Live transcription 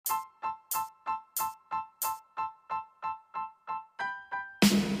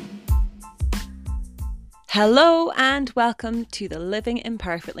Hello and welcome to the Living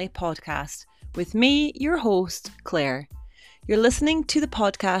Imperfectly podcast with me, your host, Claire. You're listening to the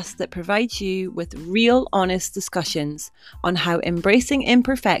podcast that provides you with real, honest discussions on how embracing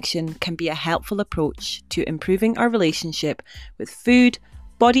imperfection can be a helpful approach to improving our relationship with food,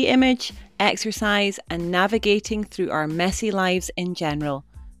 body image, exercise, and navigating through our messy lives in general.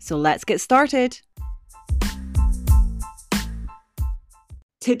 So let's get started.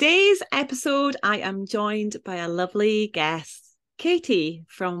 Today's episode, I am joined by a lovely guest, Katie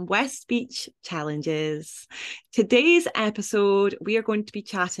from West Beach Challenges. Today's episode, we are going to be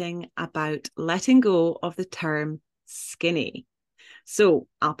chatting about letting go of the term skinny. So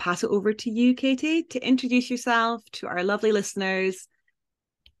I'll pass it over to you, Katie, to introduce yourself to our lovely listeners.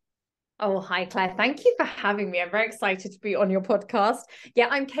 Oh, hi, Claire. Thank you for having me. I'm very excited to be on your podcast. Yeah,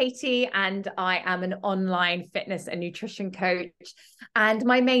 I'm Katie, and I am an online fitness and nutrition coach. And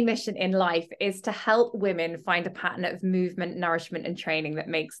my main mission in life is to help women find a pattern of movement, nourishment, and training that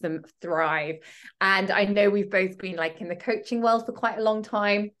makes them thrive. And I know we've both been in the coaching world for quite a long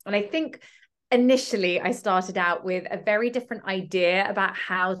time. And I think initially I started out with a very different idea about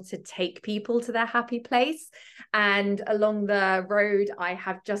how to take people to their happy place. And along the road, I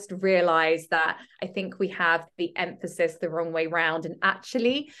have just realized that I think we have the emphasis the wrong way round. And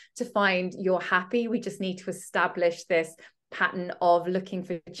actually, to find you're happy, we just need to establish this pattern of looking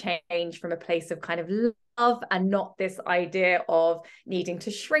for change from a place of kind of love, and not this idea of needing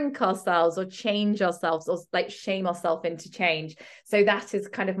to shrink ourselves or change ourselves or shame ourselves into change. So that is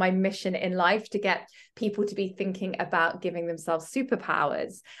kind of my mission in life, to get people to be thinking about giving themselves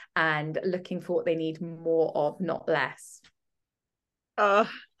superpowers and looking for what they need more of, not less. Oh,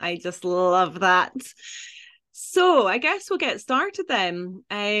 I just love that. So I guess we'll get started then.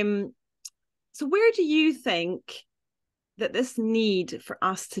 So where do you think that this need for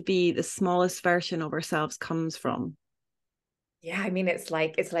us to be the smallest version of ourselves comes from? Yeah, I mean, it's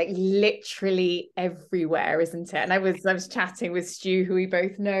like literally everywhere, isn't it? And I was chatting with Stu, who we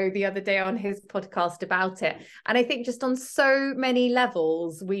both know, the other day on his podcast about it. And I think just on so many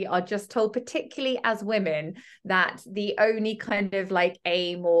levels, we are just told, particularly as women, that the only kind of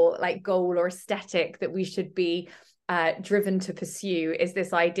aim or goal or aesthetic that we should be driven to pursue is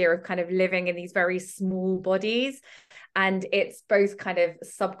this idea of kind of living in these very small bodies. And it's both kind of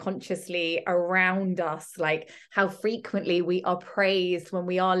subconsciously around us, like how frequently we are praised when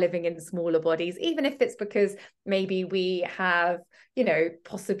we are living in smaller bodies, even if it's because maybe we have,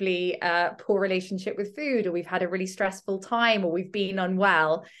 possibly a poor relationship with food, or we've had a really stressful time, or we've been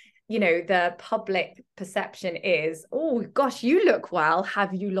unwell. The public perception is, oh gosh, you look well,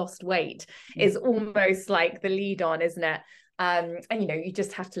 have you lost weight? Is almost like the lead on, isn't it? And you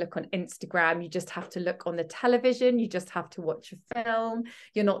just have to look on Instagram, you just have to look on the television, you just have to watch a film.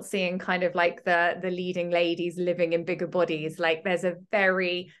 You're not seeing kind of the leading ladies living in bigger bodies. There's a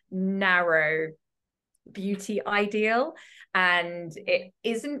very narrow beauty ideal, and it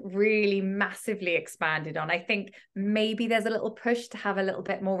isn't really massively expanded on. I think maybe there's a little push to have a little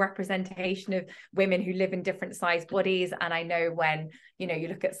bit more representation of women who live in different size bodies. And I know when you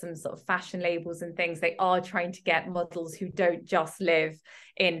look at some sort of fashion labels and things, they are trying to get models who don't just live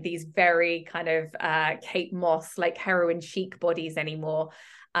in these very kind of Kate Moss heroin chic bodies anymore.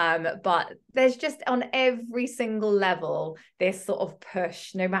 But there's just on every single level this sort of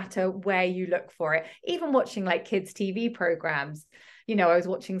push, no matter where you look for it. Even watching kids TV programs, I was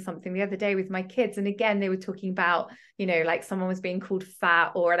watching something the other day with my kids, and again they were talking about someone was being called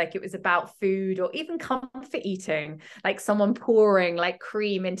fat, or it was about food, or even comfort eating, someone pouring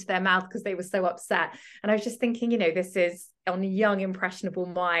cream into their mouth because they were so upset. And I was just thinking, this is on young impressionable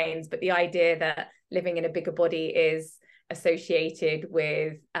minds, but the idea that living in a bigger body is associated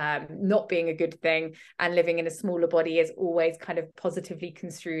with not being a good thing, and living in a smaller body is always kind of positively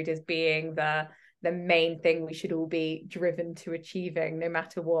construed as being the main thing we should all be driven to achieving, no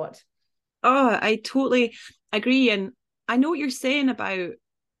matter what. Oh, I totally agree. And I know what you're saying about it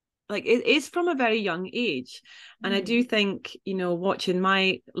is from a very young age. And I do think, watching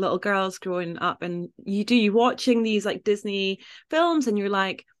my little girls growing up, and you watching these Disney films, and you're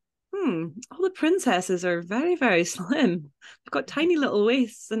like, all the princesses are very, very slim. They've got tiny little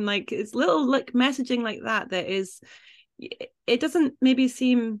waists, and it's little messaging like that is, it doesn't maybe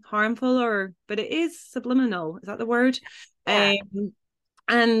seem harmful, but it is subliminal. Is that the word? Yeah.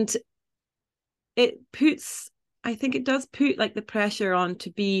 And I think it does put the pressure on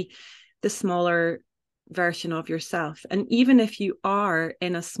to be the smaller version of yourself. And even if you are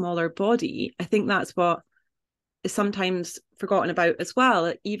in a smaller body, I think that's what is sometimes forgotten about as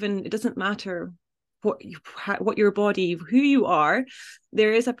well. Even it doesn't matter what your body, who you are,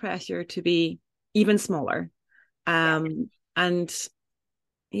 there is a pressure to be even smaller. And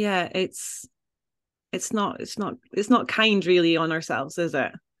yeah, it's not kind really on ourselves, is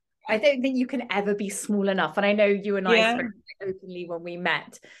it? I don't think you can ever be small enough. And I know you and I spoke openly when we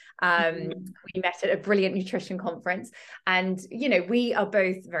met. We met at a brilliant nutrition conference. And, you know, we are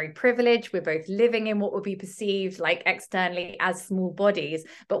both very privileged. We're both living in what would be perceived like externally as small bodies,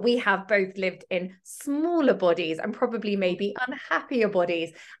 but we have both lived in smaller bodies and probably maybe unhappier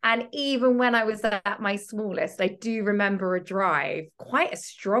bodies. And even when I was at my smallest, I do remember a drive, quite a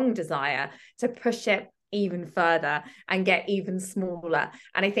strong desire to push it even further and get even smaller.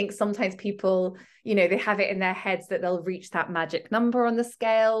 And I think sometimes people, you know, they have it in their heads that they'll reach that magic number on the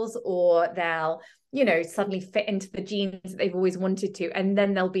scales, or they'll, you know, suddenly fit into the jeans that they've always wanted to, and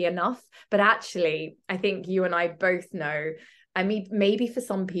then they'll be enough. But actually, I think you and I both know, I mean, maybe for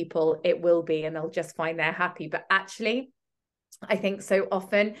some people it will be and they'll just find they're happy, but actually I think so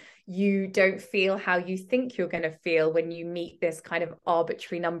often you don't feel how you think you're going to feel when you meet this kind of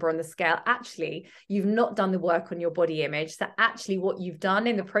arbitrary number on the scale. Actually, you've not done the work on your body image. So actually what you've done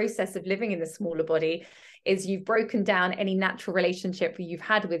in the process of living in the smaller body is you've broken down any natural relationship you've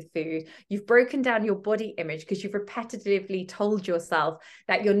had with food. You've broken down your body image because you've repetitively told yourself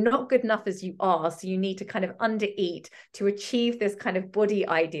that you're not good enough as you are. So you need to kind of undereat to achieve this kind of body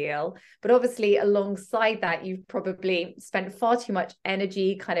ideal. But obviously alongside that, you've probably spent far too much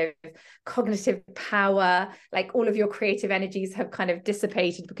energy, kind of cognitive power, like all of your creative energies have kind of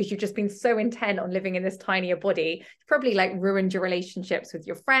dissipated because you've just been so intent on living in this tinier body. You've probably like ruined your relationships with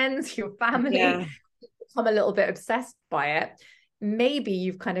your friends, your family, become a little bit obsessed by it. Maybe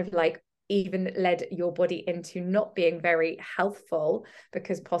you've kind of like even led your body into not being very healthful,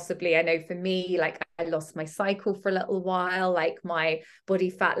 because possibly, I know for me, like I lost my cycle for a little while, like my body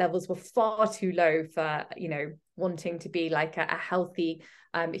fat levels were far too low for, you know, wanting to be like a healthy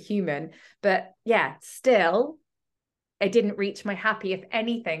human. But yeah, still, I didn't reach my happy, if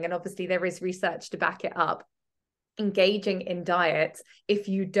anything. And obviously there is research to back it up. Engaging in diets, if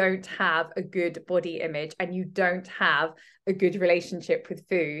you don't have a good body image and you don't have a good relationship with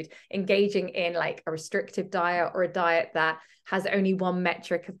food, engaging in like a restrictive diet or a diet that has only one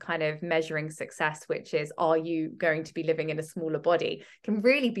metric of kind of measuring success, which is, are you going to be living in a smaller body, can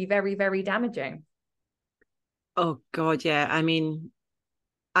really be very, very damaging. Oh God, yeah. I mean,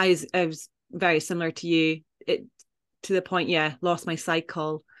 I was very similar to you. It, to the point, yeah, lost my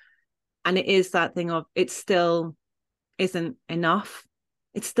cycle. And it is that thing of, it still isn't enough.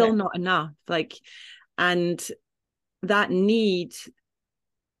 It's still not enough. Like, and that need,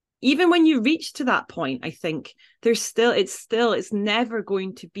 even when you reach to that point, I think it's never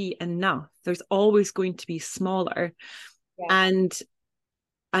going to be enough. There's always going to be smaller. And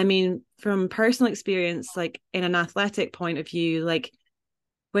I mean, from personal experience, like in an athletic point of view, like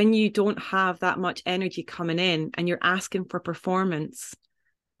when you don't have that much energy coming in and you're asking for performance,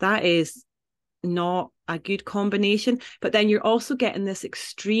 that is not a good combination. But then you're also getting this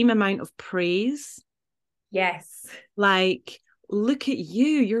extreme amount of praise. Yes. Like, look at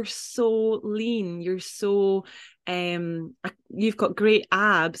you're so lean, you're so you've got great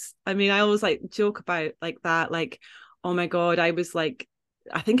abs. I mean, I always like joke about like that, like, oh my God, I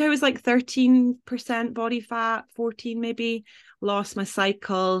think I was like 13% body fat, 14 maybe, lost my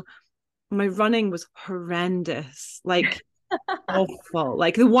cycle. My running was horrendous, like awful.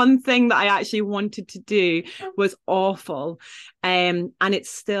 Like the one thing that I actually wanted to do was awful. And I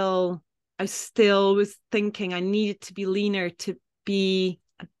still was thinking I needed to be leaner to be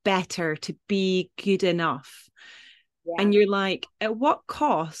better, to be good enough. And you're like, at what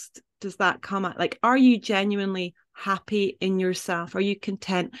cost does that come at? Like, are you genuinely happy in yourself? Are you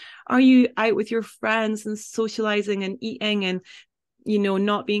content? Are you out with your friends and socializing and eating and, you know,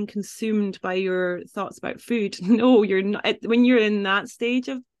 not being consumed by your thoughts about food? No, you're not. When you're in that stage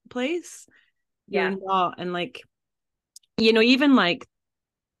of place, you're not. And like, you know, even like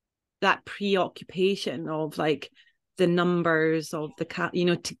that preoccupation of like the numbers of the cat, you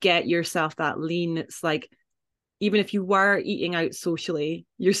know, to get yourself that lean, it's like, even if you were eating out socially,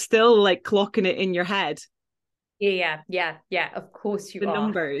 you're still like clocking it in your head. Yeah. Of course you the are.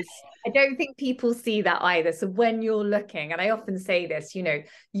 Numbers. I don't think people see that either. So when you're looking, and I often say this, you know,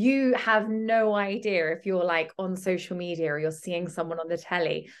 you have no idea if you're like on social media or you're seeing someone on the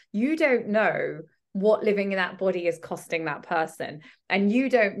telly, you don't know what living in that body is costing that person. And you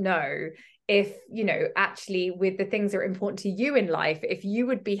don't know if, you know, actually with the things that are important to you in life, if you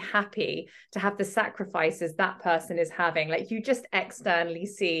would be happy to have the sacrifices that person is having, like you just externally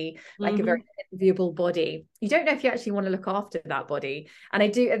see like a very enviable body, you don't know if you actually want to look after that body. And I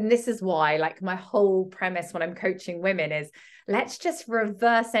do, and this is why, like, my whole premise when I'm coaching women is, let's just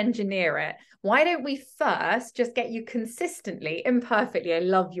reverse engineer it. Why don't we first just get you consistently, imperfectly, I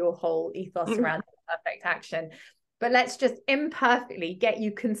love your whole ethos around perfect action, but let's just imperfectly get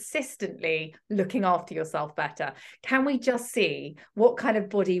you consistently looking after yourself better. Can we just see what kind of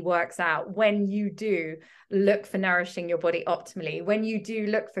body works out when you do look for nourishing your body optimally, when you do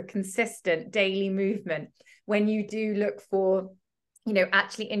look for consistent daily movement, when you do look for, you know,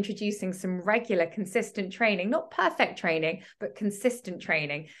 actually introducing some regular, consistent training, not perfect training, but consistent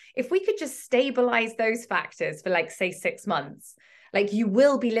training. If we could just stabilize those factors for, like, say, 6 months, like, you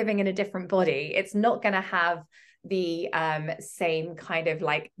will be living in a different body. It's not going to have the same kind of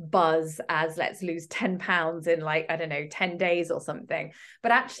like buzz as let's lose 10 pounds in, like, I don't know, 10 days or something.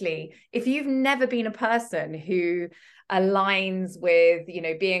 But actually, if you've never been a person who aligns with, you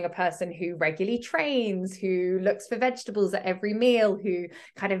know, being a person who regularly trains, who looks for vegetables at every meal, who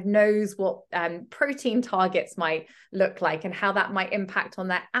kind of knows what protein targets might look like and how that might impact on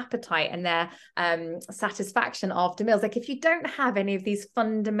their appetite and their satisfaction after meals. Like, if you don't have any of these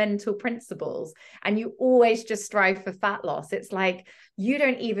fundamental principles and you always just strive for fat loss, it's like you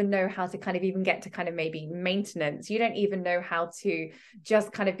don't even know how to kind of even get to kind of maybe maintenance. You don't even know how to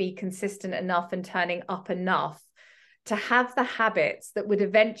just kind of be consistent enough and turning up enough to have the habits that would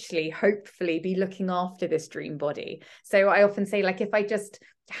eventually, hopefully, be looking after this dream body. So I often say, like, if I just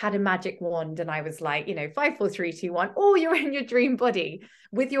had a magic wand and I was like, you know, 5, 4, 3, 2, 1, oh, you're in your dream body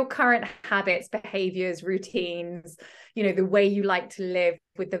with your current habits, behaviors, routines, you know, the way you like to live,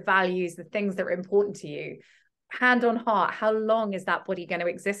 with the values, the things that are important to you. Hand on heart, how long is that body going to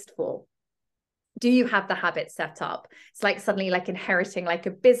exist for? Do you have the habits set up? It's like suddenly like inheriting like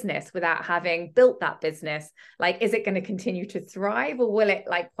a business without having built that business. Like, is it going to continue to thrive, or will it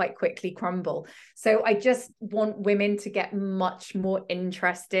like quite quickly crumble? So I just want women to get much more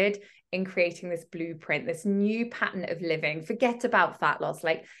interested in creating this blueprint, this new pattern of living. Forget about fat loss,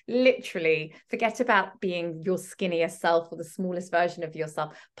 like literally forget about being your skinnier self or the smallest version of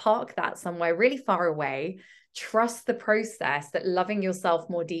yourself. Park that somewhere really far away. Trust the process, that loving yourself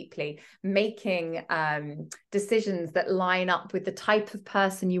more deeply, making decisions that line up with the type of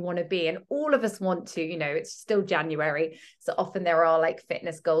person you want to be. And all of us want to, you know, it's still January, so often there are like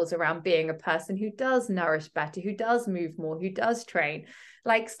fitness goals around being a person who does nourish better, who does move more, who does train.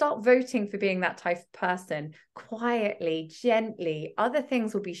 Like, start voting for being that type of person quietly, gently. Other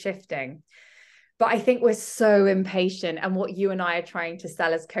things will be shifting. But I think we're so impatient. And what you and I are trying to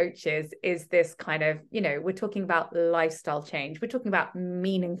sell as coaches is this kind of, you know, we're talking about lifestyle change. We're talking about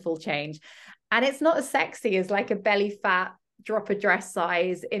meaningful change. And it's not as sexy as like a belly fat, drop a dress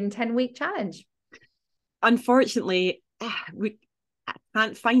size in 10-week challenge. Unfortunately, we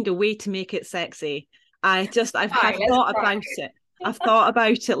can't find a way to make it sexy. I've thought about it. I've thought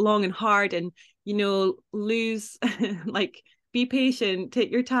about it long and hard, and, you know, lose like, be patient, take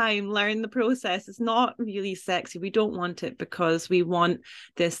your time, learn the process. It's not really sexy. We don't want it because we want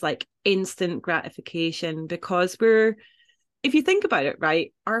this like instant gratification, because if you think about it,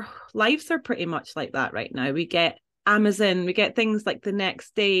 right, our lives are pretty much like that right now. We get Amazon, we get things like the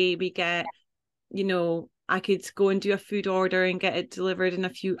next day, we get, you know, I could go and do a food order and get it delivered in a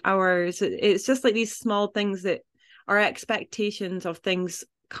few hours. It's just like these small things that our expectations of things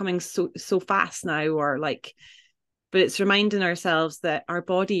coming so fast now, or like, but it's reminding ourselves that our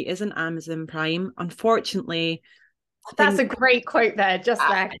body isn't Amazon Prime. Unfortunately, that's a great quote there, just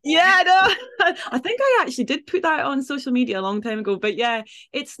there. Yeah, no, I think I actually did put that on social media a long time ago. But yeah,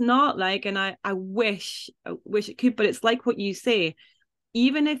 it's not like, and I wish it could, but it's like what you say.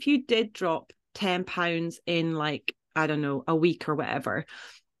 Even if you did drop 10 pounds in, like, I don't know, a week or whatever,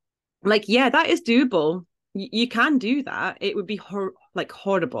 like, yeah, that is doable. You can do that. It would be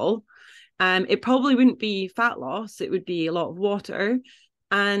horrible. It probably wouldn't be fat loss. It would be a lot of water,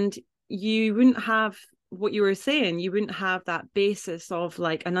 and you wouldn't have what you were saying. You wouldn't have that basis of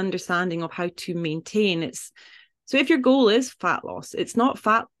like an understanding of how to maintain it. So if your goal is fat loss, it's not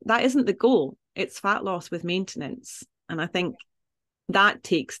fat. That isn't the goal. It's fat loss with maintenance. And I think that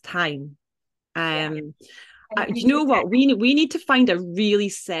takes time. You know what, we need to find a really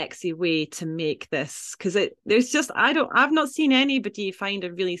sexy way to make this, because there's just I've not seen anybody find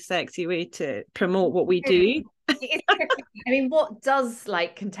a really sexy way to promote what we do. It is tricky. I mean, what does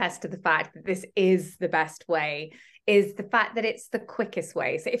like contest to the fact that this is the best way is the fact that it's the quickest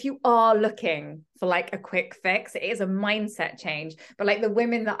way. So if you are looking for like a quick fix, it is a mindset change. But like the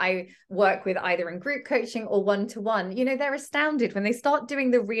women that I work with, either in group coaching or one-to-one, you know, they're astounded when they start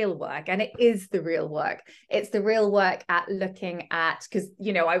doing the real work. And it is the real work. It's the real work at looking at, because,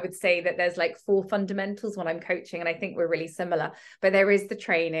 you know, I would say that there's like 4 fundamentals when I'm coaching, and I think we're really similar. But there is the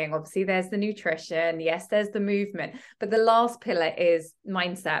training, obviously there's the nutrition, yes, there's the movement, but the last pillar is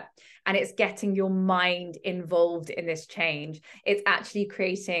mindset. And it's getting your mind involved in this change. It's actually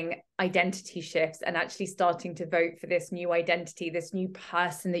creating identity shifts and actually starting to vote for this new identity, this new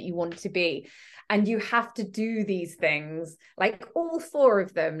person that you want to be. And you have to do these things, like all 4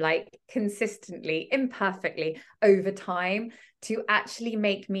 of them, like consistently, imperfectly over time, to actually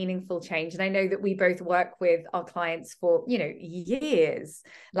make meaningful change. And I know that we both work with our clients for, you know, years,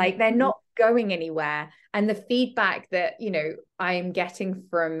 like they're not going anywhere. And the feedback that, you know, I'm getting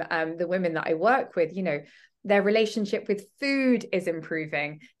from the women that I work with, you know, their relationship with food is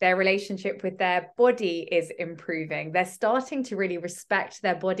improving. Their relationship with their body is improving. They're starting to really respect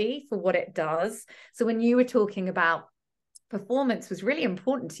their body for what it does. So when you were talking about performance was really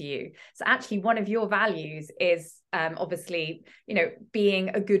important to you, so actually one of your values is obviously, you know, being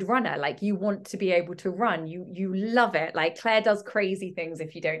a good runner. Like you want to be able to run, you love it. Like Claire does crazy things.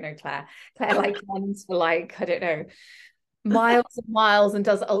 If you don't know Claire like runs for like, I don't know, miles and miles, and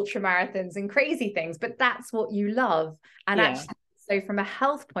does ultra marathons and crazy things, but that's what you love. And Yeah. actually, so from a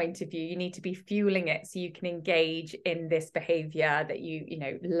health point of view, you need to be fueling it so you can engage in this behavior that you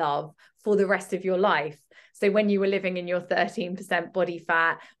know, love for the rest of your life. So when you were living in your 13% body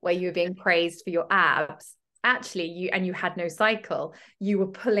fat, where you were being praised for your abs, actually you had no cycle, you were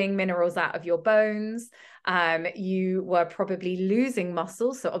pulling minerals out of your bones, you were probably losing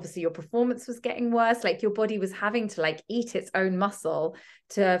muscle, so obviously your performance was getting worse. Like your body was having to like eat its own muscle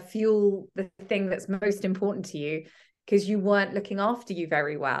to fuel the thing that's most important to you, because you weren't looking after you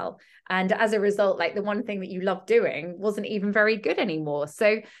very well. And as a result, like the one thing that you loved doing wasn't even very good anymore.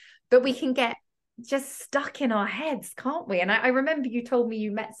 So, but we can get just stuck in our heads, can't we? And I remember you told me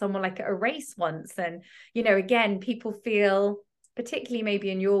you met someone like at a race once, and, you know, again, people feel, particularly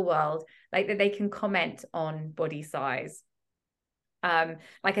maybe in your world, like that they can comment on body size.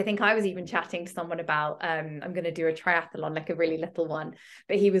 Like I think I was even chatting to someone about I'm going to do a triathlon, like a really little one,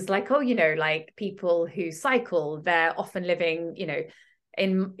 but he was like, oh, you know, like people who cycle, they're often living, you know,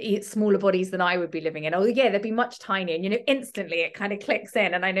 in smaller bodies than I would be living in. Oh yeah, they'd be much tinier. And, you know, instantly it kind of clicks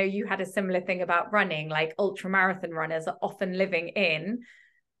in. And I know you had a similar thing about running, like ultra marathon runners are often living in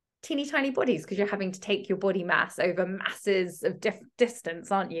teeny tiny bodies because you're having to take your body mass over masses of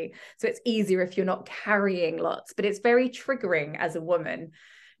distance, aren't you? So it's easier if you're not carrying lots, but it's very triggering as a woman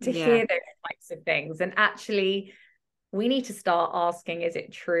to hear those types of things. And actually, we need to start asking, is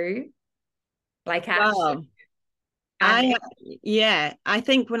it true? Like actually. Well, I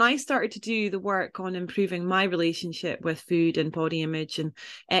think when I started to do the work on improving my relationship with food and body image and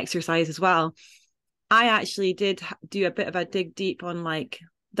exercise as well, I actually did do a bit of a dig deep on like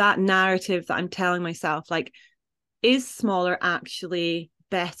that narrative that I'm telling myself, like, is smaller actually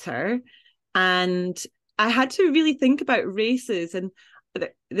better? And I had to really think about races. And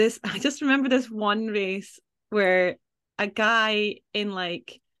this, I just remember this one race where a guy in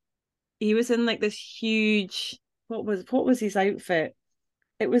like, he was in like this huge, what was his outfit?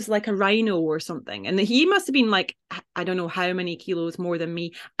 It was like a rhino or something. And he must have been like, I don't know how many kilos more than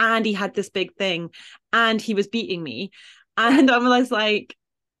me. And he had this big thing and he was beating me. And I was like,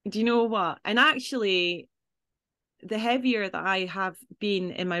 do you know what? And actually, the heavier that I have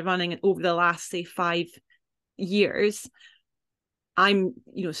been in my running over the last, say, 5 years, I'm,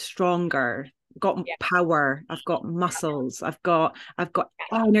 you know, stronger, got power, I've got muscles, I've got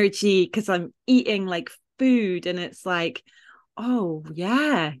energy because I'm eating like food. And it's like, oh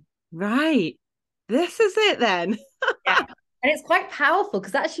yeah, right, this is it then. Yeah. And it's quite powerful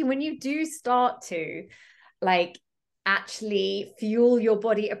because actually when you do start to like actually fuel your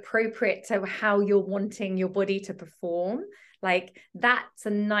body appropriate to how you're wanting your body to perform, like that's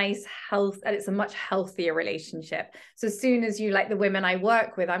a nice health, and it's a much healthier relationship. So as soon as you, like the women I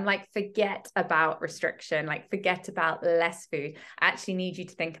work with, I'm like, forget about restriction, like forget about less food. I actually need you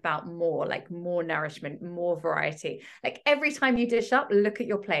to think about more, like more nourishment, more variety. Like every time you dish up, look at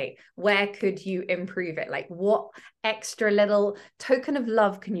your plate. Where could you improve it? Like what extra little token of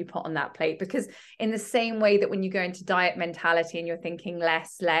love can you put on that plate? Because in the same way that when you go into diet mentality and you're thinking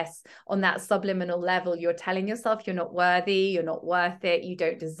less, on that subliminal level, you're telling yourself you're not worthy, you're not worth it, you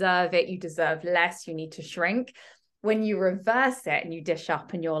don't deserve it, you deserve less, you need to shrink. when you reverse it and you dish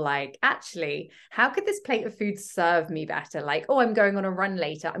up and you're like, actually, how could this plate of food serve me better? Like, oh, I'm going on a run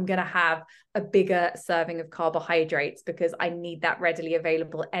later, I'm going to have a bigger serving of carbohydrates because I need that readily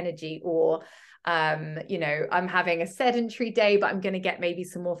available energy. Or I'm having a sedentary day, but I'm going to get maybe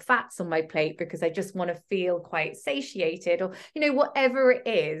some more fats on my plate because I just want to feel quite satiated, or whatever it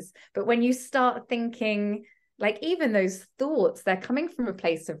is. But when you start thinking, like, even those thoughts, they're coming from a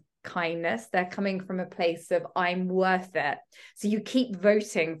place of kindness, they're coming from a place of I'm worth it. So you keep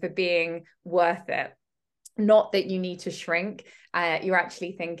voting for being worth it, not that you need to shrink. You're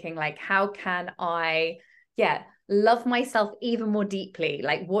actually thinking, like, how can I love myself even more deeply?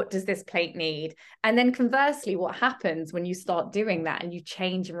 Like, what does this plate need? And then conversely, what happens when you start doing that and you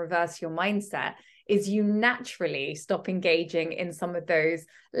change and reverse your mindset is you naturally stop engaging in some of those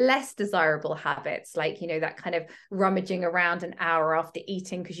less desirable habits, like, that kind of rummaging around an hour after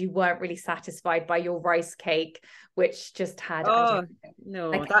eating because you weren't really satisfied by your rice cake, which just had,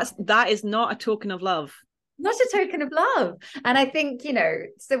 no, that is not a token of love. Not a token of love. And I think,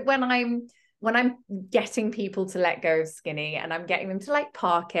 so when I'm getting people to let go of skinny and I'm getting them to like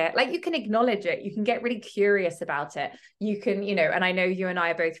park it, like, you can acknowledge it, you can get really curious about it, you can, and I know you and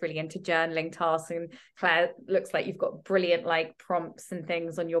I are both really into journaling tasks, and Claire, looks like you've got brilliant like prompts and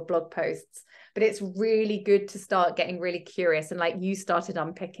things on your blog posts, but it's really good to start getting really curious. And like you started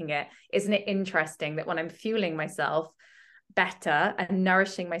unpicking it, isn't it interesting that when I'm fueling myself better and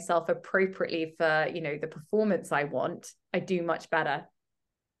nourishing myself appropriately for, the performance I want, I do much better.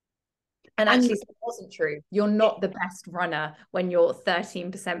 And actually, it wasn't true. You're not the best runner when you're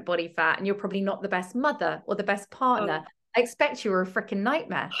 13% body fat, and you're probably not the best mother or the best partner. I expect you were a freaking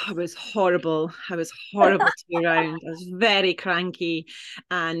nightmare. I was horrible. To be around. I was very cranky,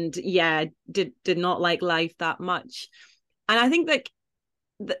 and did not like life that much. And I think like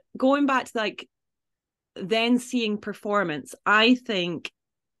going back to like then seeing performance, I think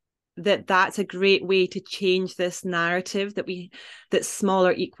that's a great way to change this narrative that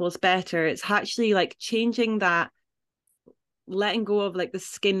smaller equals better. It's actually like changing that, letting go of like the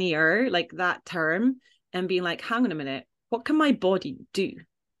skinnier, like that term, and being like, hang on a minute, what can my body do?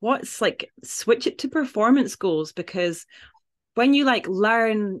 What's like, switch it to performance goals. Because when you like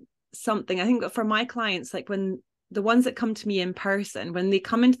learn something, I think for my clients, like when the ones that come to me in person, when they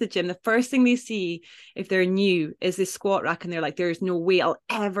come into the gym, the first thing they see if they're new is this squat rack, and they're like, there's no way I'll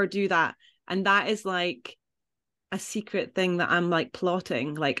ever do that. And that is like a secret thing that I'm like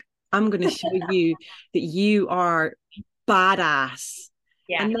plotting. Like, I'm going to show you that you are badass.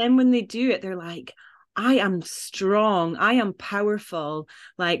 Yeah. And then when they do it, they're like, I am strong, I am powerful,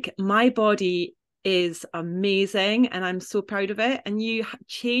 like my body is amazing and I'm so proud of it. And you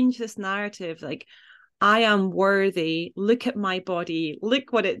change this narrative, like, I am worthy, look at my body,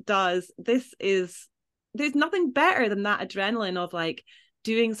 look what it does. There's nothing better than that adrenaline of like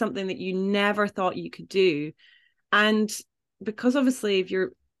doing something that you never thought you could do. And because obviously if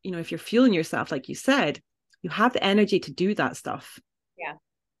you're fueling yourself, like you said, you have the energy to do that stuff. Yeah.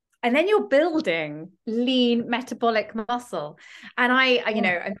 And then you're building lean metabolic muscle. And I me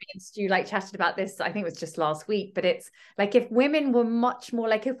and Stu like chatted about this, I think it was just last week, but it's like, if women were much more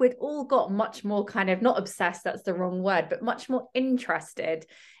like, if we'd all got much more kind of, not obsessed, that's the wrong word, but much more interested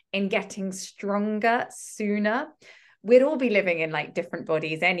in getting stronger sooner, we'd all be living in like different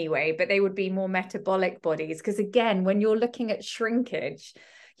bodies anyway, but they would be more metabolic bodies. Because again, when you're looking at shrinkage,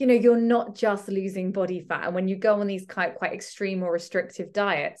 you're not just losing body fat. And when you go on these quite extreme or restrictive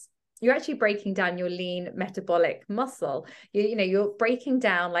diets, you're actually breaking down your lean metabolic muscle. You're breaking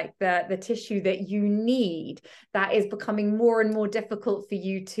down like the tissue that you need, that is becoming more and more difficult for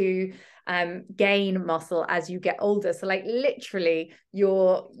you to gain muscle as you get older. So like literally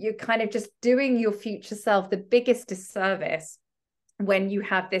you're kind of just doing your future self the biggest disservice when you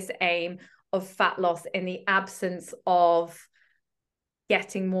have this aim of fat loss in the absence of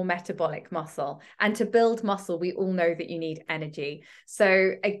getting more metabolic muscle. And to build muscle, we all know that you need energy.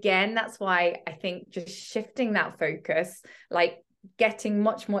 So again, that's why I think just shifting that focus, like getting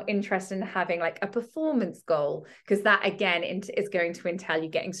much more interested in having like a performance goal, because that again is going to entail you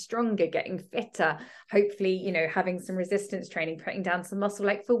getting stronger, getting fitter, hopefully, having some resistance training, putting down some muscle.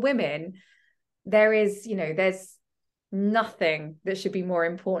 Like for women, there's nothing that should be more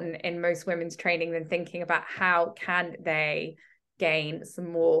important in most women's training than thinking about how can they gain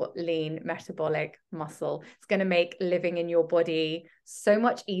some more lean metabolic muscle. It's going to make living in your body so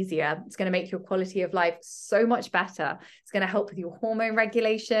much easier. It's going to make your quality of life so much better. It's going to help with your hormone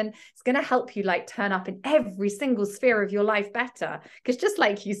regulation. It's going to help you like turn up in every single sphere of your life better. Because just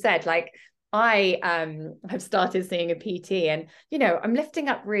like you said, like I have started seeing a PT, and I'm lifting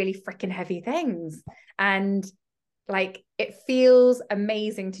up really freaking heavy things, and like it feels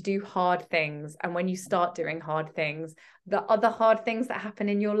amazing to do hard things. And when you start doing hard things, the other hard things that happen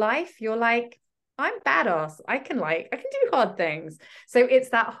in your life, you're like, I'm badass. I can do hard things. So it's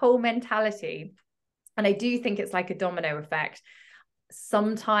that whole mentality. And I do think it's like a domino effect.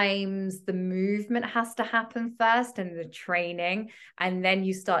 Sometimes the movement has to happen first and the training, and then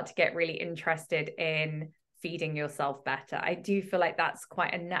you start to get really interested in feeding yourself better. I do feel like that's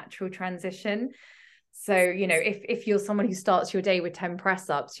quite a natural transition. So, you know, if you're someone who starts your day with 10 press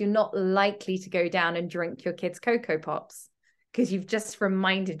ups, you're not likely to go down and drink your kids' Cocoa Pops, because you've just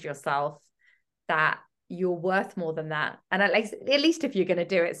reminded yourself that you're worth more than that. And at least if you're going to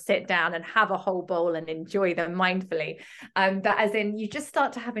do it, sit down and have a whole bowl and enjoy them mindfully. But as in, you just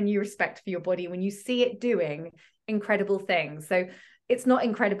start to have a new respect for your body when you see it doing incredible things. So it's not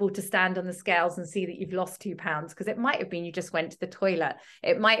incredible to stand on the scales and see that you've lost 2 pounds, because it might have been you just went to the toilet.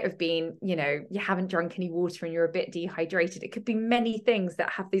 It might have been, you know, you haven't drunk any water and you're a bit dehydrated. It could be many things that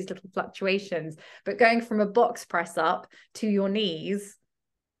have these little fluctuations. But going from a box press up to your knees,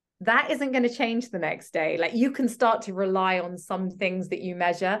 that isn't going to change the next day. Like, you can start to rely on some things that you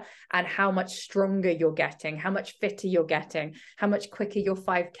measure, and how much stronger you're getting, how much fitter you're getting, how much quicker your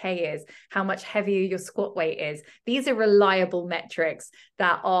 5K is, how much heavier your squat weight is. These are reliable metrics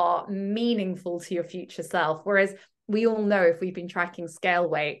that are meaningful to your future self. Whereas we all know, if we've been tracking scale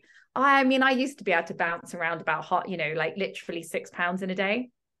weight, I mean, I used to be able to bounce around about hot, you know, like literally 6 pounds in a day.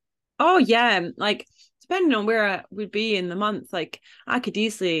 Oh yeah, like depending on where I would be in the month, like I could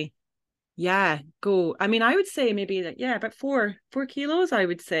easily, go. I mean, I would say maybe like, about 4 kilos, I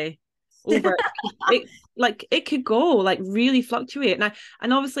would say, over it. Like it could go like really fluctuate.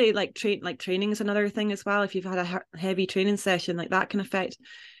 And obviously like training is another thing as well. If you've had a heavy training session, like that can affect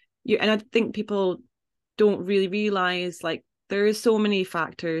you. And I think people don't really realize like there is so many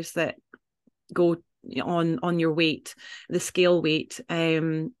factors that go on your weight, the scale weight.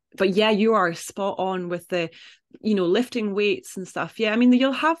 But yeah, you are spot on with the, lifting weights and stuff. Yeah, I mean,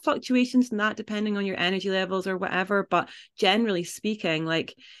 you'll have fluctuations in that depending on your energy levels or whatever, but generally speaking,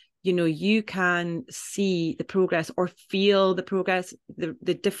 like, you can see the progress or feel the progress,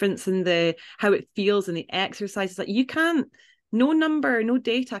 the difference in the how it feels in the exercises. Like, you can't, no number, no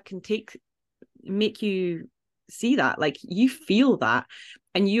data can make you see that. Like, you feel that.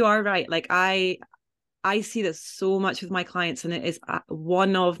 And you are right. Like, I see this so much with my clients, and it is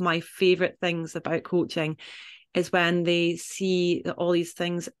one of my favorite things about coaching is when they see that all these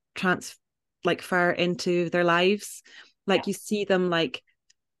things transfer into their lives. Like, you see them like,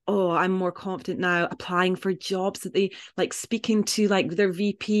 oh, I'm more confident now applying for jobs, that they like speaking to like their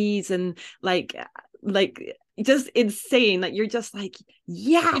VPs, and like just insane. Like, you're just like,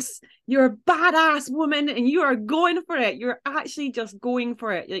 yes, you're a badass woman and you are going for it. You're actually just going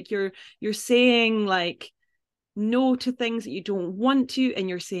for it. Like, you're saying like no to things that you don't want to, and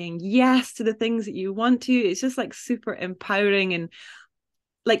you're saying yes to the things that you want to. It's just like super empowering and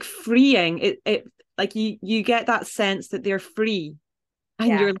like freeing. It like you get that sense that they're free,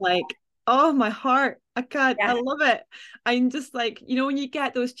 and you're like, oh, my heart, I can't, I love it. I'm just like, when you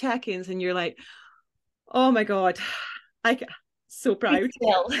get those check-ins and you're like, oh my God, so proud.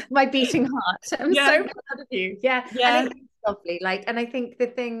 My beating heart. I'm so proud of you. Yeah. And it's lovely. Like, and I think the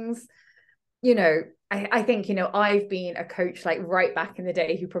things, I think, I've been a coach like right back in the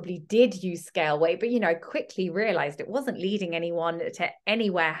day who probably did use scale weight, but, I quickly realized it wasn't leading anyone to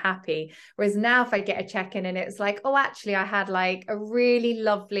anywhere happy. Whereas now if I get a check-in and it's like, oh, actually I had like a really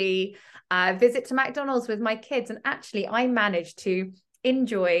lovely visit to McDonald's with my kids, and actually I managed to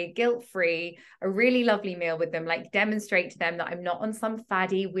enjoy guilt-free a really lovely meal with them, like demonstrate to them that I'm not on some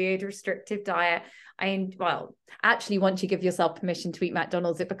faddy, weird, restrictive diet. Actually, once you give yourself permission to eat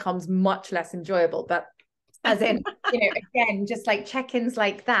McDonald's, it becomes much less enjoyable. But as in, again, just like check-ins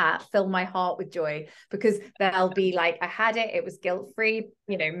like that fill my heart with joy, because they'll be like, I had it, it was guilt-free.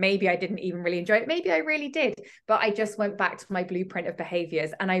 Maybe I didn't even really enjoy it. Maybe I really did, but I just went back to my blueprint of behaviors.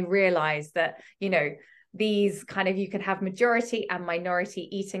 And I realized that, these kind of, you can have majority and minority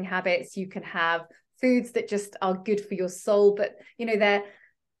eating habits. You can have foods that just are good for your soul, but they're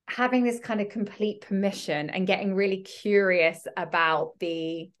having this kind of complete permission and getting really curious about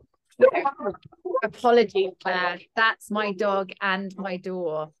the apology. That's my dog and my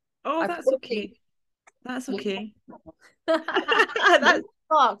door. Oh, that's okay. That's okay. That's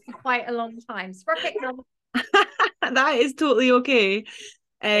for quite a long time. That is totally okay.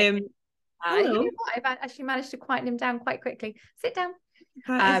 You know what? I've actually managed to quieten him down quite quickly. Sit down.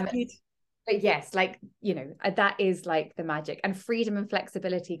 But yes, like, you know, that is like the magic, and freedom and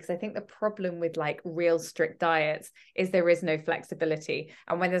flexibility. Because I think the problem with like real strict diets is there is no flexibility.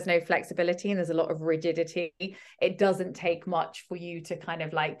 And when there's no flexibility and there's a lot of rigidity, it doesn't take much for you to kind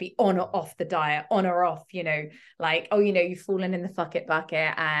of like be on or off the diet, on or off, you know, like, oh, you know, you've fallen in the fuck it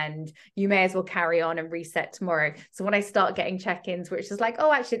bucket and you may as well carry on and reset tomorrow. So when I start getting check-ins, which is like,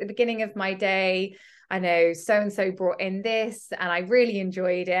 oh, actually at the beginning of my day, I know so-and-so brought in this and I really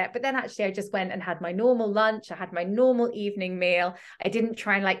enjoyed it. But then actually I just went and had my normal lunch. I had my normal evening meal. I didn't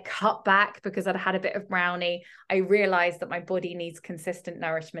try and like cut back because I'd had a bit of brownie. I realized that my body needs consistent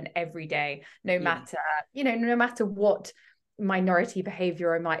nourishment every day, no matter, you know, no matter what minority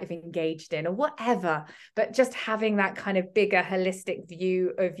behavior I might have engaged in or whatever. But just having that kind of bigger holistic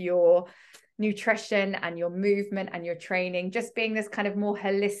view of your nutrition and your movement and your training, just being this kind of more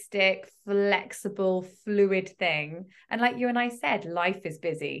holistic, flexible, fluid thing. And like you and I said, life is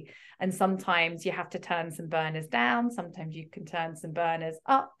busy, and sometimes you have to turn some burners down, sometimes you can turn some burners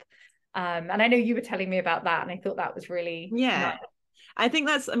up. And I know you were telling me about that, and I thought that was really nice. I think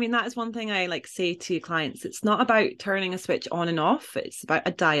that's, I mean, that is one thing I like say to clients. It's not about turning a switch on and off. It's about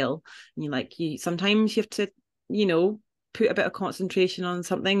a dial. And you sometimes you have to, you know, put a bit of concentration on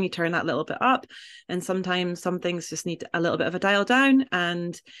something, you turn that little bit up, and sometimes some things just need a little bit of a dial down,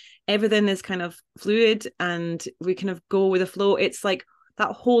 and everything is kind of fluid and we kind of go with the flow. It's like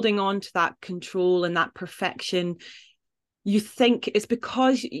that holding on to that control and that perfection. You think it's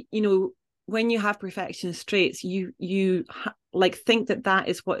because, you know, when you have perfectionist traits, you like think that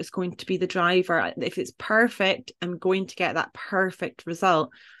is what is going to be the driver. If it's perfect, I'm going to get that perfect result,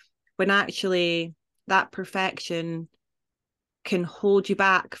 when actually that perfection can hold you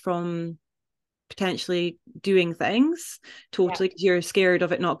back from potentially doing things totally because you're scared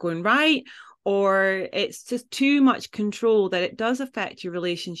of it not going right, or it's just too much control that it does affect your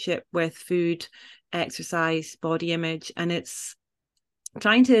relationship with food, exercise, body image. And it's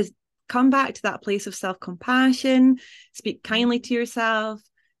trying to come back to that place of self-compassion, speak kindly to yourself,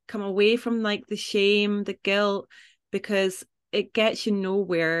 come away from like the shame, the guilt, because it gets you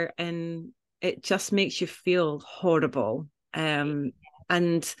nowhere and it just makes you feel horrible. And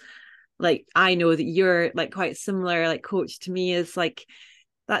like, I know that you're like quite similar, like coach to me, is like,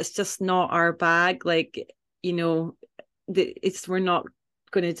 that's just not our bag. Like, you know, we're not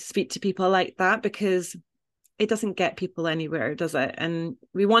going to speak to people like that because it doesn't get people anywhere, does it? And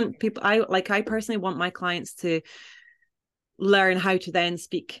we want people, I personally want my clients to learn how to then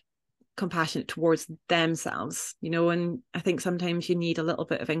speak compassionate towards themselves, you know. And I think sometimes you need a little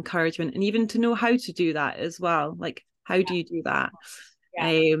bit of encouragement, and even to know how to do that as well. Like, how do you do that?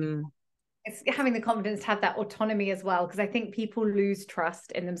 It's having the confidence to have that autonomy as well, because I think people lose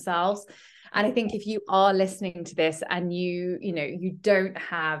trust in themselves. And I think if you are listening to this and you know, you don't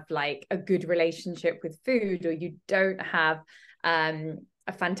have like a good relationship with food, or you don't have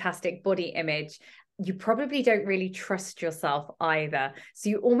a fantastic body image, you probably don't really trust yourself either. So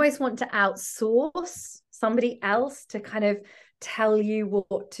you almost want to outsource somebody else to kind of tell you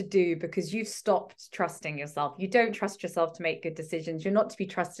what to do, because you've stopped trusting yourself. You don't trust yourself to make good decisions. You're not to be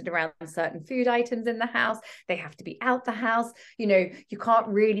trusted around certain food items in the house. They have to be out the house. You know, you can't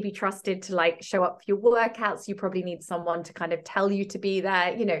really be trusted to like show up for your workouts. You probably need someone to kind of tell you to be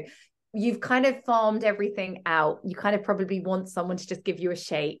there. You know, you've kind of farmed everything out. You kind of probably want someone to just give you a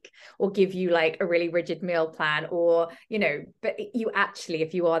shake or give you like a really rigid meal plan, or, you know, but you actually,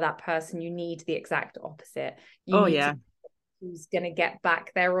 if you are that person, you need the exact opposite. You need to, who's going to get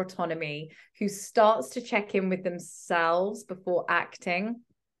back their autonomy, who starts to check in with themselves before acting,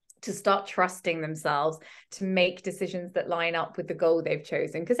 to start trusting themselves, to make decisions that line up with the goal they've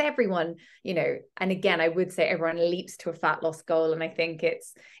chosen. Because everyone, you know, and again, I would say everyone leaps to a fat loss goal. And I think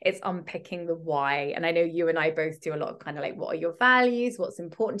it's unpicking the why. And I know you and I both do a lot of kind of like, what are your values? What's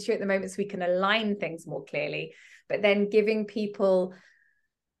important to you at the moment? So we can align things more clearly, but then giving people,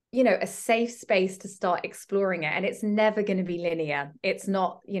 you know, a safe space to start exploring it. And it's never going to be linear. It's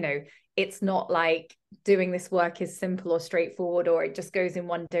not, you know, it's not like doing this work is simple or straightforward, or it just goes in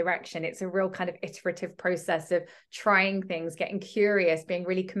one direction. It's a real kind of iterative process of trying things, getting curious, being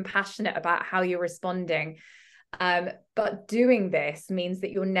really compassionate about how you're responding. But doing this means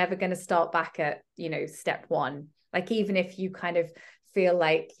that you're never going to start back at, you know, step one. Like, even if you kind of feel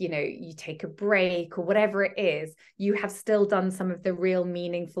like, you know, you take a break or whatever it is, you have still done some of the real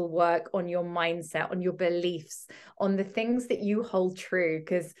meaningful work on your mindset, on your beliefs, on the things that you hold true.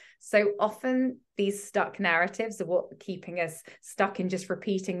 Because so often these stuck narratives are what keeping us stuck in just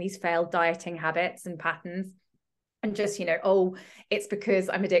repeating these failed dieting habits and patterns. and just, oh, it's because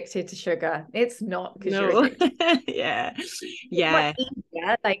I'm addicted to sugar. It's not because you're No. addicted. Yeah. It's Yeah. much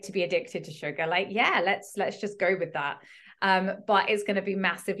easier, like, to be addicted to sugar. Like, yeah, let's just go with that. But it's going to be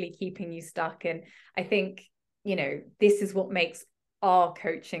massively keeping you stuck. And I think, this is what makes our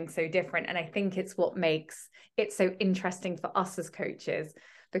coaching so different. And I think it's what makes it so interesting for us as coaches,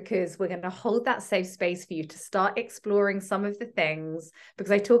 because we're going to hold that safe space for you to start exploring some of the things.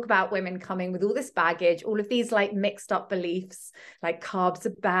 Because I talk about women coming with all this baggage, all of these like mixed up beliefs, like carbs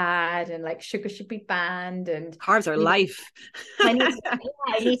are bad and like sugar should be banned, and Carbs are life. I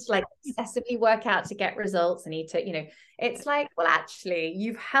need to like obsessively work out to get results. I need to, it's like, well, actually,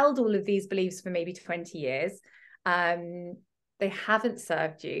 you've held all of these beliefs for maybe 20 years. They haven't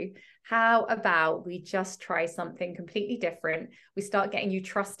served you. How about we just try something completely different? We start getting you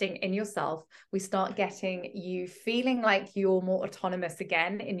trusting in yourself. We start getting you feeling like you're more autonomous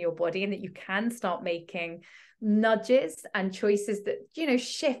again in your body, and that you can start making nudges and choices that,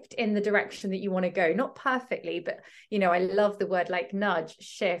 shift in the direction that you want to go. Not perfectly, but, I love the word like nudge,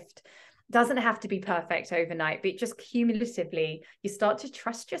 shift. Doesn't have to be perfect overnight, but just cumulatively, you start to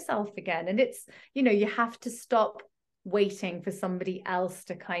trust yourself again. And it's, you have to stop waiting for somebody else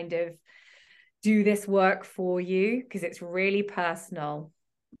to kind of do this work for you, because it's really personal.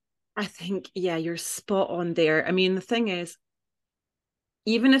 I think, yeah, you're spot on there. I mean, the thing is,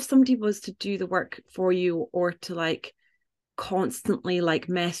 even if somebody was to do the work for you, or to like constantly like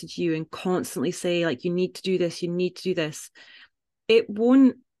message you and constantly say like, you need to do this, you need to do this, it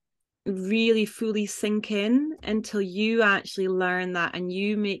won't really fully sink in until you actually learn that, and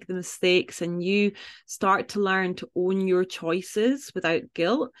you make the mistakes, and you start to learn to own your choices without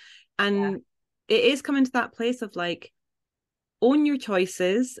guilt. And it is coming to that place of like, own your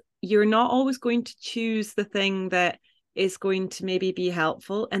choices. You're not always going to choose the thing that is going to maybe be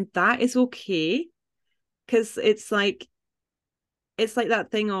helpful, and that is okay. Because it's like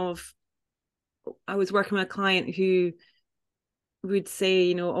that thing of, I was working with a client who would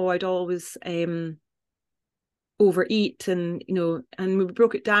say, oh, I'd always overeat, and and we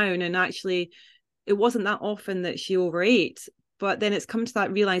broke it down, and actually it wasn't that often that she overate. But then it's come to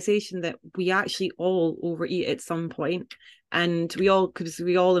that realization that we actually all overeat at some point, and because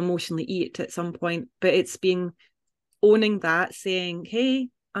we all emotionally eat at some point. But it's being owning that, saying, hey,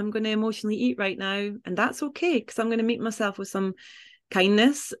 I'm going to emotionally eat right now, and that's okay, because I'm going to meet myself with some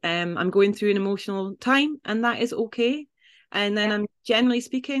kindness. I'm going through an emotional time, and that is okay. And then I'm generally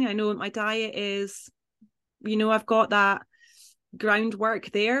speaking, I know what my diet is, I've got that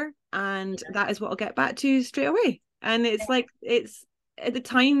groundwork there, and that is what I'll get back to straight away. And it's like, it's at the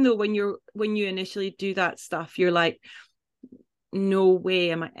time though, when you initially do that stuff, you're like, no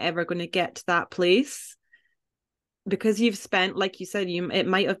way am I ever going to get to that place, because you've spent, like you said, it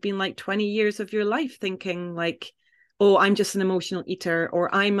might have been like 20 years of your life thinking like, oh, I'm just an emotional eater,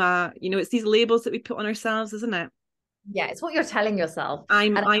 or I'm it's these labels that we put on ourselves, isn't it? Yeah, it's what you're telling yourself.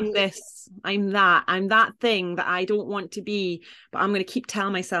 I'm this, I'm that thing that I don't want to be, but I'm going to keep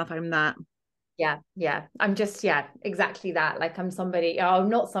telling myself I'm that. Yeah. I'm just, exactly that. Like, I'm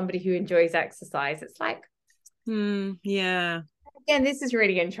not somebody who enjoys exercise. It's like, yeah. Again, this is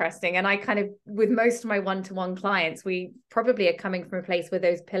really interesting. And I kind of, with most of my one-to-one clients, we probably are coming from a place where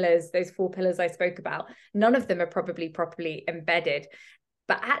those 4 pillars I spoke about, none of them are probably properly embedded.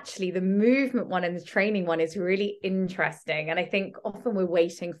 But actually, the movement one and the training one is really interesting. And I think often we're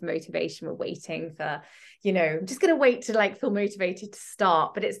waiting for motivation. We're waiting for, I'm just going to wait to like feel motivated to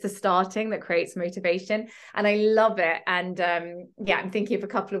start. But it's the starting that creates motivation. And I love it. And I'm thinking of a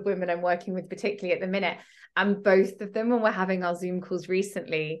couple of women I'm working with, particularly at the minute. And both of them, when we're having our Zoom calls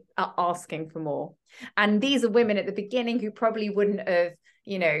recently, are asking for more. And these are women at the beginning who probably wouldn't have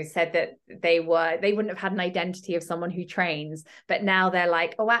said that they wouldn't have had an identity of someone who trains, but now they're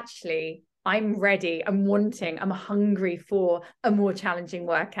like, oh, actually, I'm ready, I'm hungry for a more challenging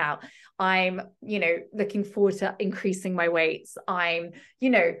workout. I'm, looking forward to increasing my weights. I'm,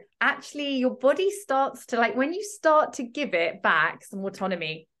 actually your body starts to, like, when you start to give it back some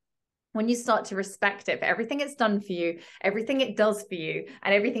autonomy, when you start to respect it for everything it's done for you, everything it does for you,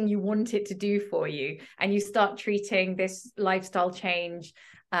 and everything you want it to do for you, and you start treating this lifestyle change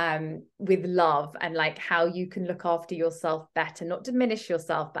with love, and like how you can look after yourself better, not diminish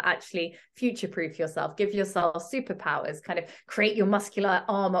yourself, but actually future-proof yourself, give yourself superpowers, kind of create your muscular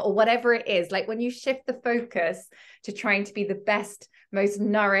armor, or whatever it is. Like, when you shift the focus to trying to be the best, most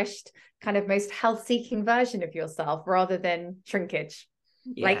nourished, kind of most health-seeking version of yourself, rather than shrinkage.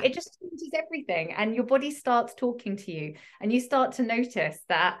 Like, it just changes everything, and your body starts talking to you, and you start to notice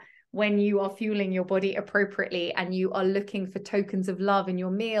that when you are fueling your body appropriately, and you are looking for tokens of love in your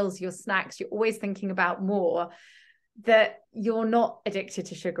meals, your snacks, you're always thinking about more. that you're not addicted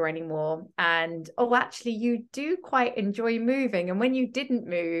to sugar anymore, and oh, actually you do quite enjoy moving, and when you didn't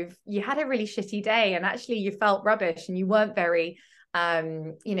move you had a really shitty day and actually you felt rubbish and you weren't very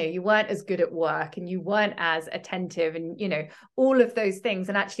you weren't as good at work and you weren't as attentive, and all of those things.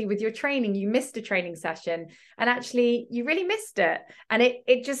 And actually with your training, you missed a training session and actually you really missed it, and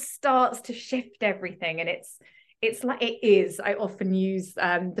it just starts to shift everything. And it's like, it is, I often use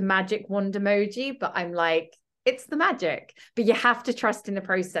the magic wand emoji, but I'm like, it's the magic, but you have to trust in the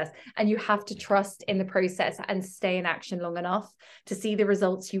process, and you have to trust in the process and stay in action long enough to see the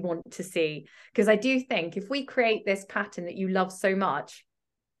results you want to see. Because I do think if we create this pattern that you love so much,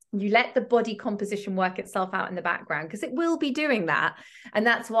 you let the body composition work itself out in the background, because it will be doing that. And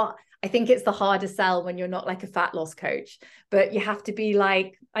that's what I think, it's the harder sell when you're not like a fat loss coach, but you have to be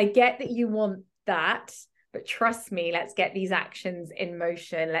like, I get that you want that, but trust me, let's get these actions in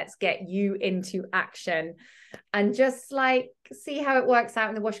motion. Let's get you into action and just like see how it works out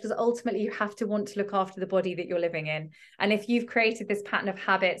in the wash, because ultimately you have to want to look after the body that you're living in. And if you've created this pattern of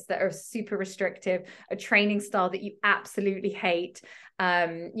habits that are super restrictive, a training style that you absolutely hate,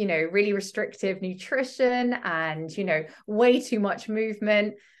 really restrictive nutrition and, way too much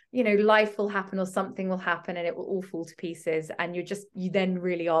movement, life will happen or something will happen and it will all fall to pieces. And you then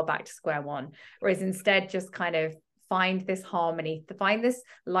really are back to square one. Whereas instead, just kind of find this harmony, to find this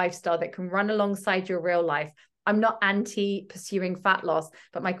lifestyle that can run alongside your real life. I'm not anti pursuing fat loss,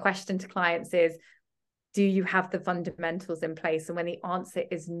 but my question to clients is, do you have the fundamentals in place? And when the answer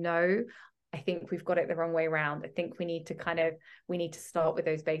is no, I think we've got it the wrong way around. I think we need to start with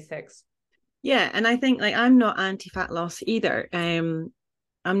those basics. Yeah. And I think, like, I'm not anti-fat loss either. I'm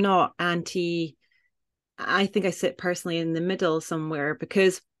not anti, I think I sit personally in the middle somewhere,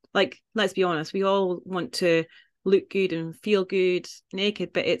 because, like, let's be honest, we all want to look good and feel good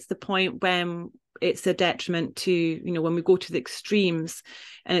naked, but it's the point when it's a detriment to, when we go to the extremes.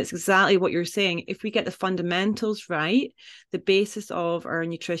 And it's exactly what you're saying. If we get the fundamentals right, the basis of our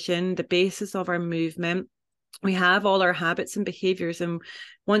nutrition, the basis of our movement, we have all our habits and behaviors. And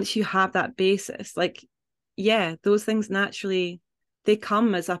once you have that basis, like, yeah, those things naturally, they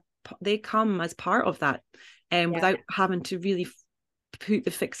come as part of that, without having to really put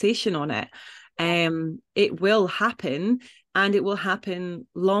the fixation on it. It will happen, and it will happen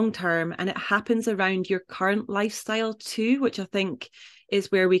long term, and it happens around your current lifestyle too, which I think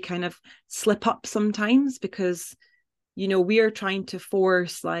is where we kind of slip up sometimes, because we are trying to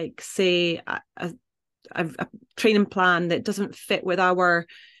force, like, say, a training plan that doesn't fit with our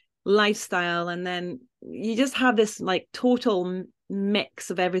lifestyle, and then you just have this like total mix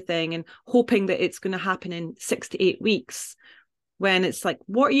of everything and hoping that it's going to happen in 6 to 8 weeks, when it's like,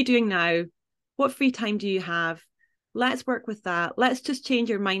 what are you doing now? What free time do you have? Let's work with that. Let's just change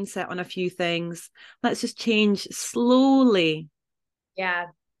your mindset on a few things. Let's just change slowly. Yeah.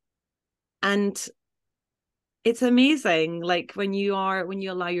 And it's amazing, like, when you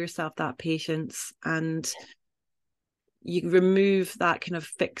allow yourself that patience and you remove that kind of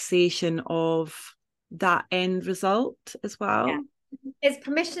fixation of that end result as well. Yeah. It's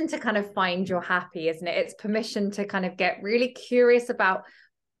permission to kind of find your happy, isn't it? It's permission to kind of get really curious about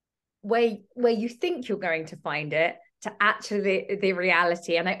where you think you're going to find it, to actually the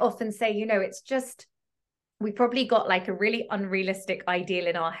reality. And I often say, it's just, we probably got like a really unrealistic ideal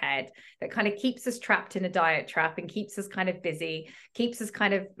in our head that kind of keeps us trapped in a diet trap and keeps us kind of busy, keeps us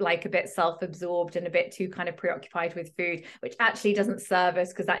kind of like a bit self-absorbed and a bit too kind of preoccupied with food, which actually doesn't serve us,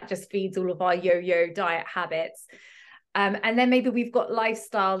 because that just feeds all of our yo-yo diet habits. And then maybe we've got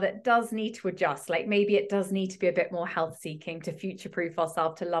lifestyle that does need to adjust. Like maybe it does need to be a bit more health seeking to future-proof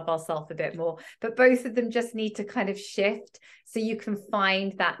ourselves, to love ourselves a bit more. But both of them just need to kind of shift so you can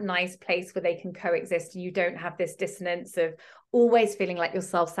find that nice place where they can coexist, and you don't have this dissonance of always feeling like you're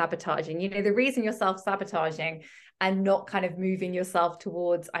self-sabotaging. The reason you're self-sabotaging and not kind of moving yourself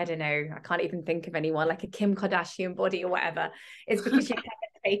towards, I don't know, I can't even think of anyone, like a Kim Kardashian body or whatever, is because you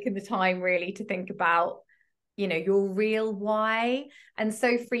haven't taken the time really to think about your real why. And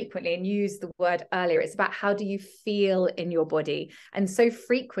so frequently, and you used the word earlier, it's about how do you feel in your body. And so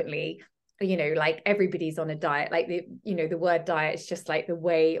frequently, like everybody's on a diet, like the word diet is just like the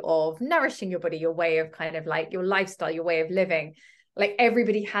way of nourishing your body, your way of kind of like your lifestyle, your way of living. Like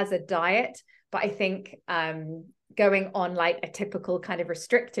everybody has a diet, but I think going on like a typical kind of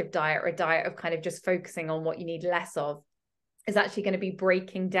restrictive diet, or a diet of kind of just focusing on what you need less of, is actually going to be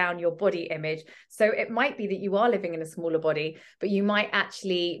breaking down your body image. So it might be that you are living in a smaller body, but you might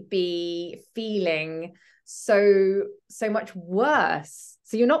actually be feeling so much worse.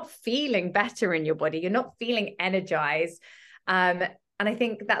 So you're not feeling better in your body. You're not feeling energized. And And I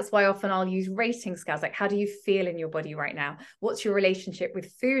think that's why often I'll use rating scales. Like, how do you feel in your body right now? What's your relationship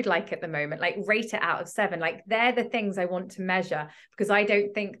with food like at the moment? Like, rate it out of 7. Like, they're the things I want to measure, because I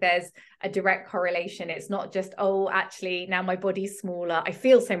don't think there's a direct correlation. It's not just, oh, actually, now my body's smaller, I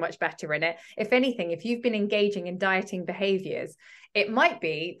feel so much better in it. If anything, if you've been engaging in dieting behaviors, it might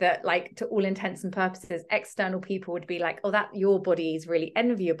be that, like, to all intents and purposes, external people would be like, oh, that your body is really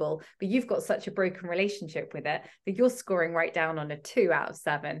enviable, but you've got such a broken relationship with it that you're scoring right down on a 2 out of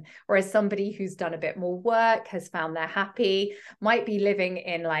 7. Whereas somebody who's done a bit more work, has found they're happy, might be living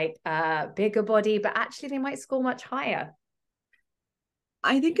in like a bigger body, but actually they might score much higher.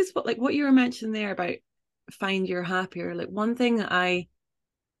 I think it's what you were mentioning there about find you're happier. Like, one thing that I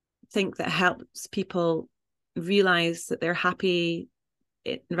think that helps people realize that they're happy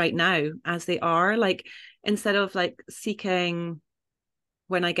right now as they are, like, instead of like seeking,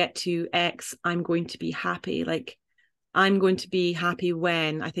 when I get to X, I'm going to be happy, like, I'm going to be happy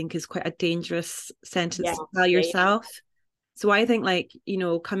when, I think is quite a dangerous sentence to tell yourself. So I think, like, you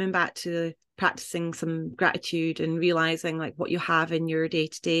know, coming back to practicing some gratitude and realizing like what you have in your day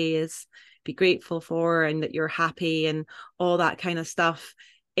to day is be grateful for, and that you're happy and all that kind of stuff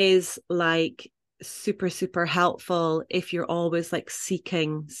is like super, super helpful if you're always like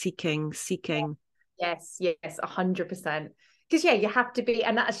seeking. Yes, 100%. Because you have to be,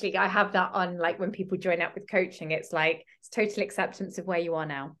 and actually I have that on, like, when people join up with coaching, it's like, it's total acceptance of where you are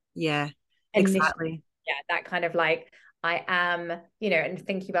now. Yeah, exactly. That kind of like, I am, you know, and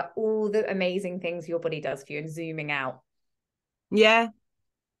thinking about all the amazing things your body does for you and zooming out. Yeah,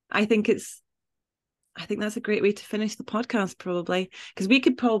 I think that's a great way to finish the podcast, probably, because we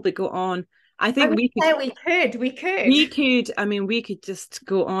could probably go on. I think we could. I mean, we could just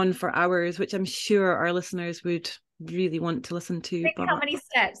go on for hours, which I'm sure our listeners would really want to listen to. Think how many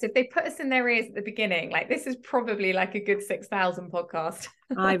steps, if they put us in their ears at the beginning, like, this is probably like a good 6,000 podcast.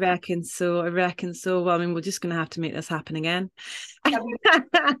 I reckon so. Well, I mean, we're just going to have to make this happen again.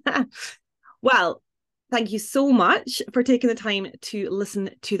 Well, thank you so much for taking the time to listen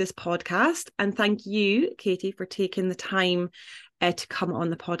to this podcast. And thank you, Katie, for taking the time to come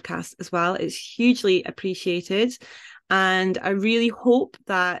on the podcast as well. It's hugely appreciated. And I really hope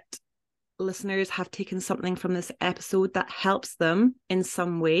that listeners have taken something from this episode that helps them in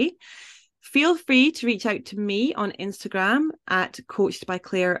some way. Feel free to reach out to me on Instagram at Coached by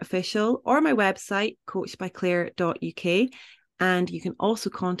Claire Official, or my website, coachedbyclaire.uk. And you can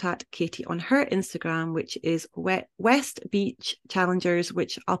also contact Katie on her Instagram, which is West Beach Challengers,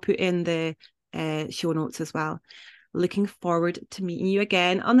 which I'll put in the show notes as well. Looking forward to meeting you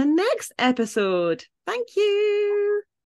again on the next episode. Thank you.